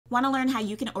Want to learn how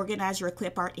you can organize your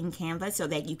clip art in Canva so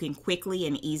that you can quickly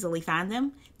and easily find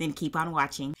them? Then keep on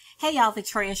watching. Hey y'all,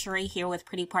 Victoria Cherie here with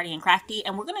Pretty Party and Crafty,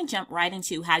 and we're going to jump right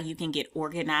into how you can get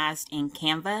organized in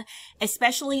Canva,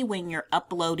 especially when you're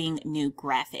uploading new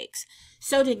graphics.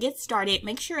 So to get started,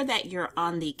 make sure that you're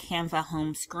on the Canva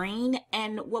home screen,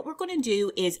 and what we're going to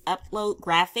do is upload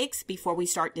graphics before we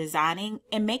start designing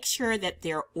and make sure that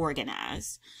they're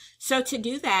organized. So to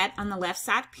do that, on the left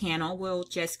side panel, we'll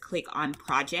just click on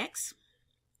Projects.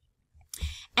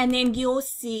 And then you'll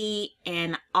see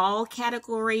in all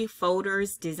category,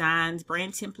 folders, designs,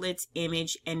 brand templates,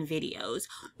 image, and videos.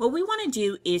 What we want to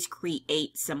do is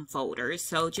create some folders.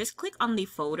 So just click on the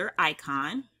folder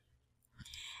icon.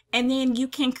 And then you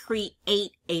can create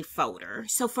a folder.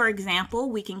 So for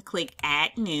example, we can click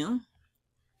Add New.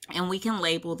 And we can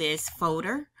label this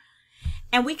folder.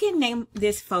 And we can name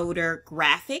this folder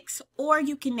Graphics, or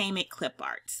you can name it Clip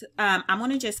Arts. I'm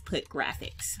going to just put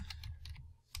Graphics.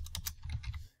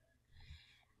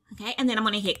 Okay, and then I'm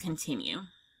going to hit Continue.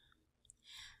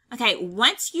 Okay,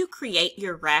 once you create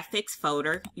your graphics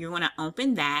folder, you're going to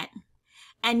open that.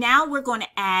 And now we're going to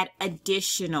add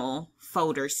additional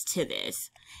folders to this.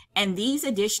 And these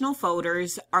additional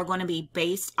folders are going to be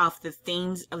based off the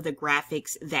themes of the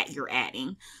graphics that you're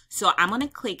adding. So I'm going to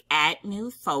click Add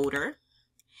New Folder.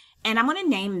 And I'm going to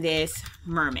name this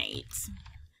Mermaids.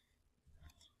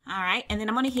 All right, and then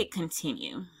I'm going to hit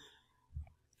Continue.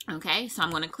 Okay, so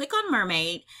I'm going to click on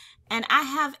Mermaid, and I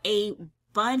have a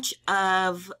bunch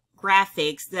of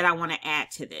graphics that I want to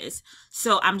add to this.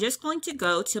 So I'm just going to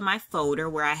go to my folder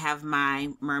where I have my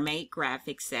mermaid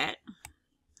graphic set.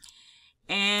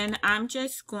 And I'm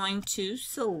just going to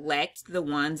select the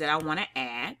ones that I want to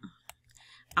add.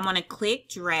 I'm going to click,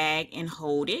 drag, and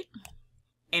hold it,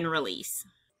 and release.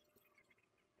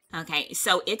 Okay,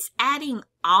 so it's adding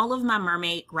all of my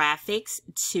mermaid graphics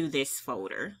to this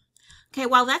folder. Okay,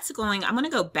 while that's going, I'm going to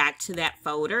go back to that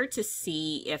folder to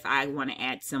see if I want to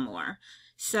add some more.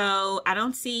 So I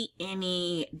don't see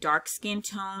any dark skin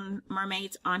tone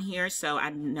mermaids on here, so I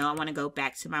know I want to go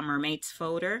back to my mermaids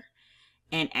folder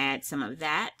and add some of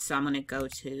that. So I'm going to go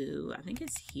to, I think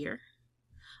it's here.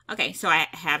 Okay, so I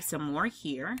have some more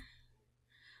here.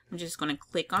 I'm just going to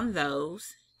click on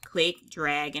those, click,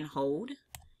 drag, and hold,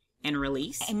 and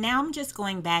release. And now I'm just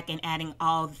going back and adding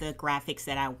all the graphics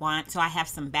that I want. So I have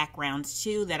some backgrounds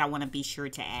too that I want to be sure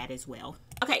to add as well.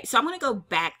 Okay, so I'm going to go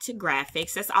back to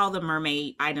graphics. That's all the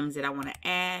mermaid items that I want to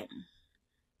add.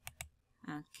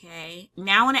 Okay,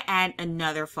 now I want to add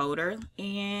another folder,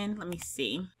 and let me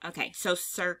see. Okay, so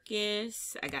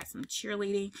circus, I got some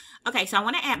cheerleading. Okay, so I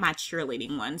want to add my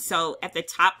cheerleading one. So at the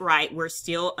top right, we're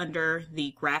still under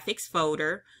the graphics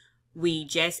folder. We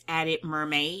just added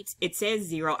mermaids. It says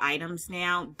 0 items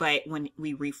now, but when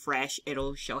we refresh,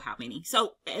 it'll show how many.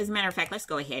 So as a matter of fact, let's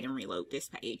go ahead and reload this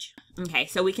page. Okay,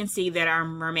 so we can see that our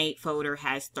mermaid folder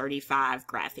has 35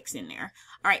 graphics in there.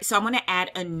 All right, so I'm going to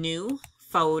add a new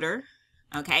folder.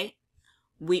 Okay,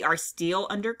 we are still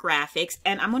under graphics,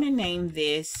 and I'm going to name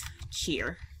this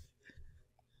Cheer.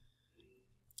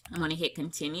 I'm going to hit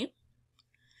Continue.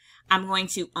 I'm going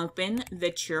to open the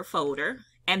Cheer folder.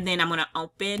 And then I'm going to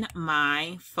open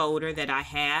my folder that I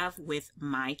have with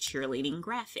my cheerleading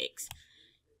graphics.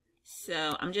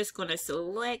 So I'm just going to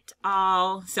select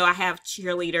all. So I have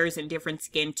cheerleaders in different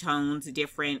skin tones,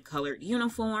 different colored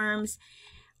uniforms.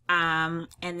 And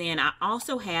then I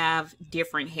also have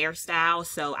different hairstyles,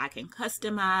 so I can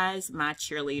customize my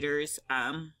cheerleaders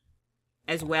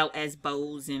as well as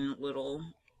bows and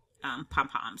little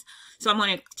pom-poms. So I'm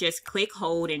going to just click,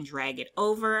 hold, and drag it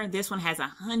over. This one has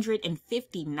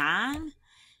 159.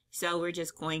 So we're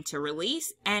just going to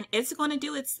release, and it's going to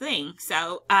do its thing.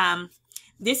 So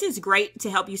this is great to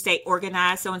help you stay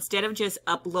organized. So instead of just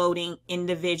uploading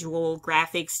individual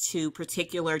graphics to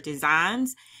particular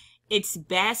designs, it's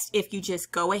best if you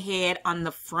just go ahead on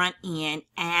the front end,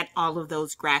 add all of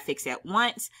those graphics at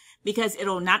once, because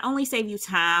it'll not only save you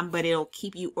time, but it'll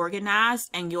keep you organized,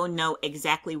 and you'll know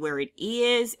exactly where it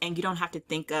is, and you don't have to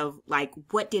think of like,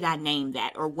 what did I name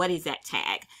that, or what is that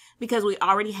tag, because we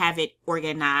already have it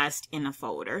organized in a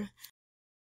folder.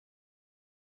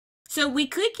 So we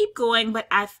could keep going,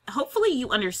 but hopefully you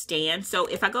understand. So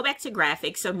if I go back to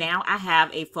graphics, so now I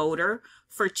have a folder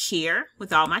for cheer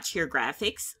with all my cheer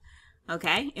graphics.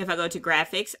 Okay, if I go to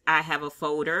graphics, I have a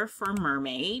folder for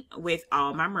mermaid with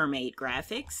all my mermaid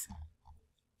graphics.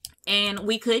 And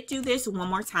we could do this one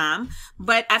more time,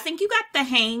 but I think you got the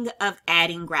hang of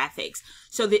adding graphics.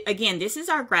 So again, this is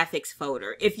our graphics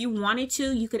folder. If you wanted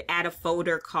to, you could add a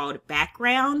folder called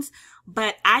backgrounds,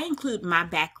 but I include my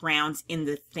backgrounds in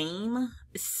the theme.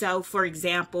 So for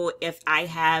example, if I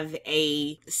have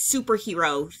a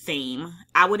superhero theme,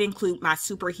 I would include my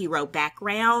superhero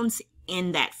backgrounds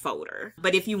in that folder.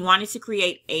 But if you wanted to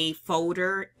create a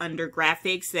folder under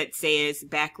graphics that says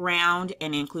background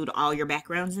and include all your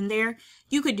backgrounds in there,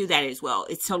 you could do that as well.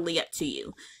 It's totally up to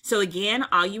you. So again,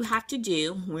 all you have to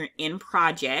do, we're in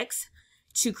projects,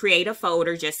 to create a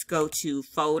folder, just go to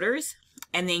folders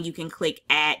and then you can click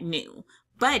add new.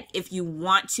 But if you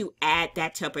want to add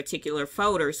that to a particular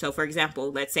folder, so for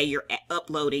example, let's say you're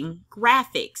uploading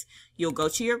graphics, you'll go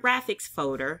to your graphics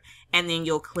folder and then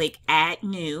you'll click add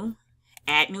new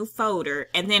folder,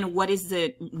 and then what is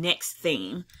the next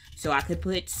theme? So I could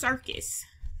put circus.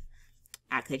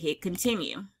 I could hit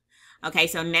continue. Okay,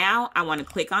 so now I want to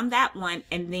click on that one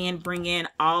and then bring in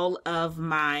all of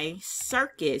my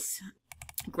circus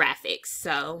graphics.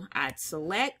 So I'd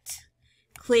select,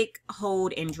 click,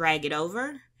 hold, and drag it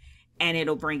over, and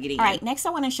it'll bring it in. All right, next I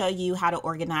want to show you how to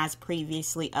organize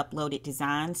previously uploaded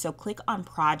designs. So click on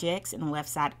projects in the left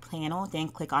side panel, then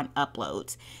click on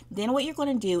uploads. Then what you're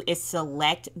going to do is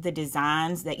select the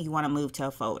designs that you want to move to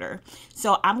a folder.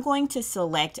 So I'm going to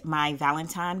select my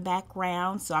Valentine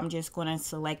background. So I'm just going to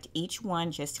select each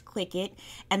one, just click it.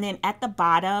 And then at the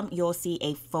bottom, you'll see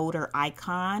a folder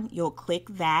icon. You'll click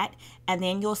that, and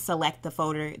then you'll select the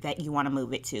folder that you want to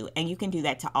move it to. And you can do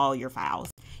that to all your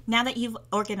files. Now that you've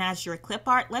organized your clip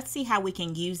art, let's see how we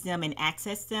can use them and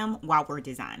access them while we're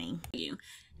designing.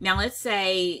 Now let's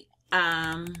say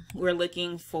we're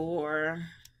looking for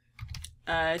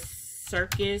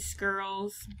circus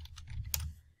girls.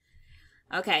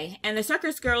 Okay, and the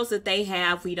circus girls that they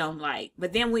have, we don't like.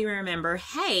 But then we remember,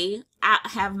 hey, I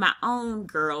have my own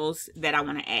girls that I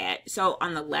want to add. So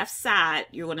on the left side,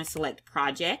 you're going to select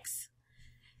projects.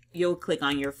 You'll click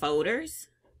on your folders.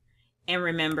 And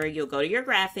remember, you'll go to your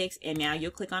graphics and now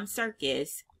you'll click on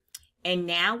circus. And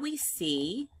now we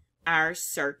see our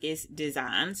circus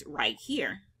designs right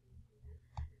here.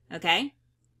 Okay.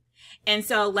 And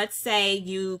so let's say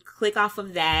you click off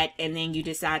of that and then you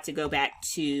decide to go back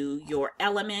to your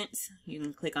elements. You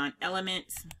can click on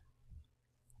elements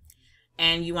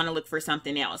and you want to look for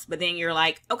something else. But then you're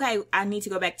like, okay, I need to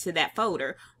go back to that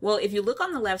folder. Well, if you look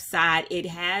on the left side, it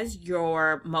has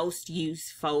your most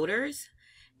used folders.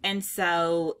 And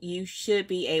so you should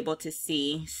be able to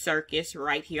see circus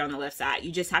right here on the left side.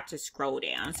 You just have to scroll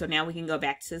down. So now we can go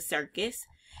back to circus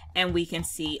and we can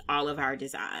see all of our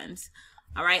designs.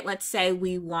 All right, let's say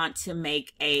we want to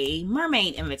make a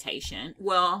mermaid invitation.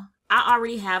 Well, I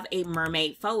already have a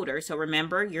mermaid folder. So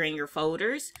remember, you're in your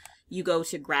folders, you go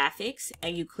to graphics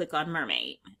and you click on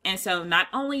mermaid. And so not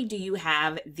only do you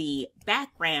have the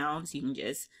backgrounds, you can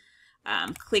just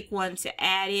click one to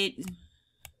add it.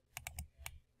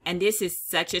 And this is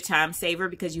such a time saver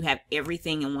because you have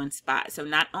everything in one spot. So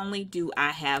not only do I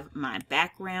have my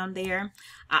background there,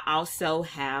 I also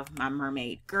have my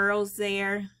mermaid girls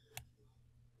there.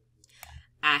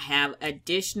 I have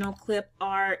additional clip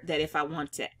art that if I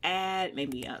want to add,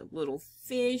 maybe a little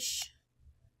fish,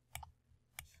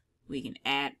 we can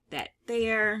add that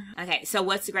there. Okay, so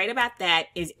what's great about that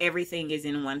is everything is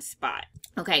in one spot.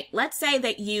 Okay, let's say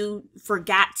that you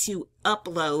forgot to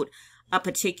upload a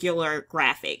particular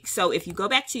graphic. So if you go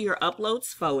back to your uploads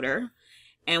folder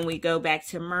and we go back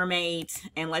to mermaids,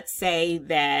 and let's say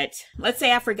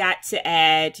I forgot to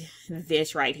add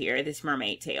this right here, this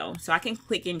mermaid tail. So I can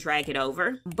click and drag it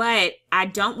over, but I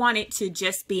don't want it to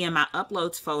just be in my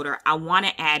uploads folder. I want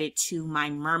to add it to my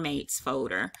mermaids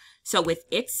folder. So with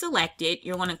it selected,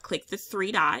 you're going to click the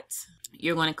three dots.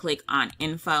 You're going to click on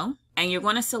info and you're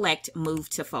going to select move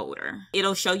to folder.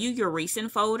 It'll show you your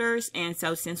recent folders. And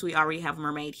so since we already have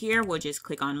mermaid here, we'll just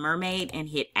click on mermaid and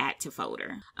hit add to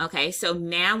folder. Okay, so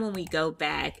now when we go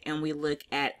back and we look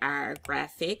at our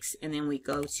graphics and then we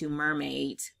go to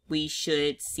mermaids, we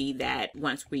should see that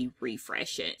once we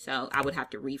refresh it. So I would have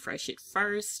to refresh it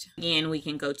first. Again, we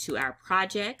can go to our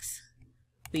projects.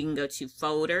 We can go to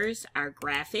folders, our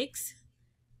graphics,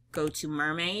 go to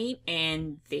mermaid,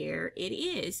 and there it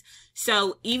is.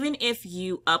 So even if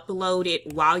you upload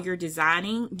it while you're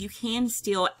designing, you can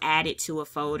still add it to a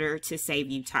folder to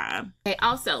save you time. Okay,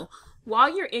 also,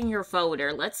 while you're in your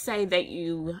folder, let's say that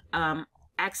you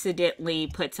accidentally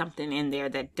put something in there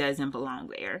that doesn't belong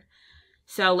there.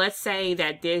 So let's say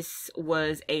that this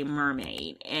was a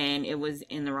mermaid and it was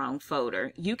in the wrong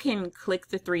folder. You can click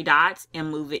the three dots and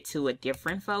move it to a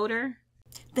different folder.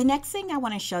 The next thing I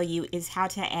want to show you is how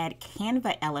to add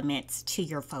Canva elements to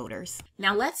your folders.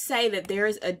 Now let's say that there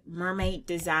is a mermaid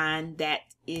design that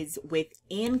is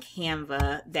within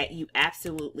Canva that you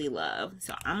absolutely love.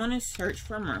 So I'm going to search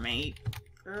for mermaid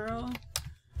girl.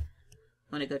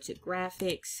 I'm going to go to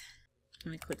graphics.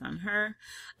 Let me click on her.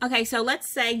 Okay, so let's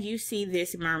say you see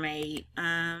this mermaid.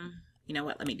 You know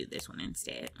what? Let me do this one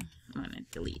instead. I'm going to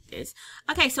delete this.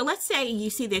 Okay, so let's say you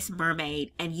see this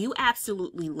mermaid and you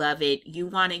absolutely love it. You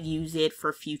want to use it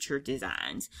for future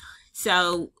designs.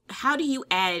 So how do you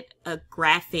add a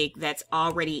graphic that's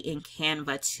already in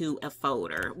Canva to a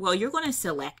folder? Well, you're going to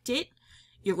select it.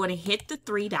 You're going to hit the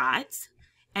 3 dots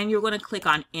and you're going to click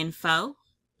on Info.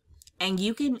 And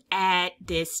you can add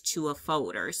this to a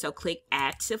folder. So click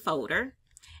Add to Folder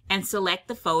and select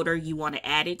the folder you want to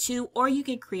add it to, or you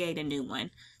can create a new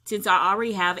one. Since I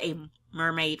already have a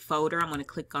mermaid folder, I'm going to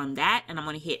click on that and I'm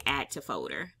going to hit Add to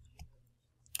Folder.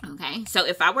 Okay, so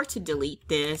if I were to delete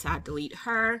this, I'll delete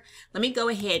her. Let me go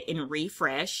ahead and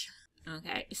refresh.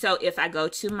 Okay, so if I go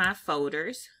to my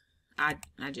folders, I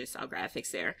just saw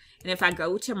graphics there. And if I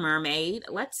go to mermaid,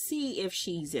 let's see if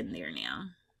she's in there now.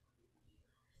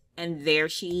 And there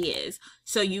she is.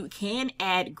 So you can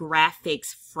add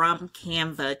graphics from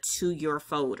Canva to your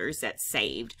folders that's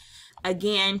saved.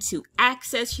 Again, to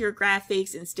access your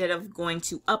graphics, instead of going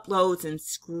to uploads and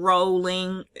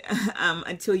scrolling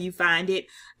until you find it,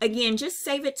 again, just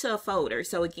save it to a folder.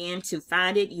 So again, to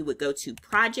find it, you would go to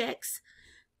Projects,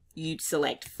 you'd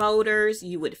select Folders,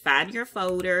 you would find your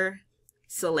folder,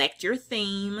 select your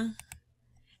theme,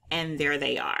 and there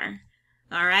they are.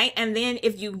 All right, and then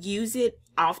if you use it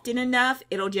often enough,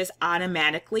 it'll just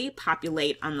automatically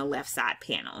populate on the left side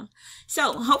panel.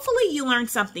 So hopefully you learned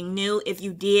something new. If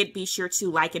you did, be sure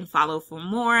to like and follow for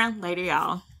more. Later,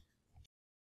 y'all.